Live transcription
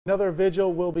Another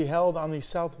vigil will be held on the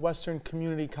Southwestern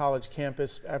Community College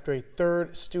campus after a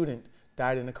third student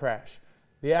died in a crash.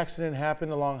 The accident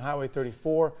happened along Highway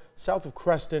 34 south of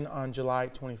Creston on July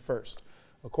 21st.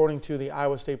 According to the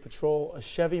Iowa State Patrol, a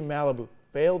Chevy Malibu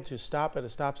failed to stop at a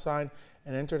stop sign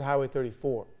and entered Highway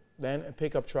 34. Then a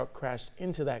pickup truck crashed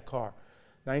into that car.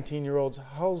 19-year-olds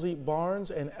Halsey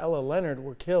Barnes and Ella Leonard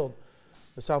were killed.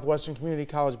 The Southwestern Community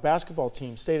College basketball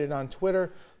team stated on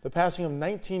Twitter the passing of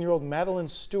 19-year-old Madeline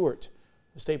Stewart.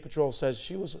 The State Patrol says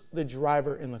she was the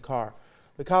driver in the car.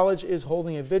 The college is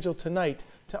holding a vigil tonight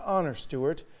to honor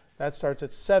Stewart. That starts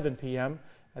at 7 p.m.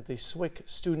 at the SWCC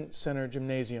Student Center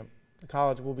Gymnasium. The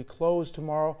college will be closed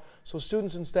tomorrow so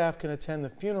students and staff can attend the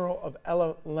funeral of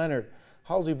Ella Leonard.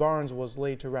 Halsey Barnes was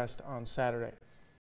laid to rest on Saturday.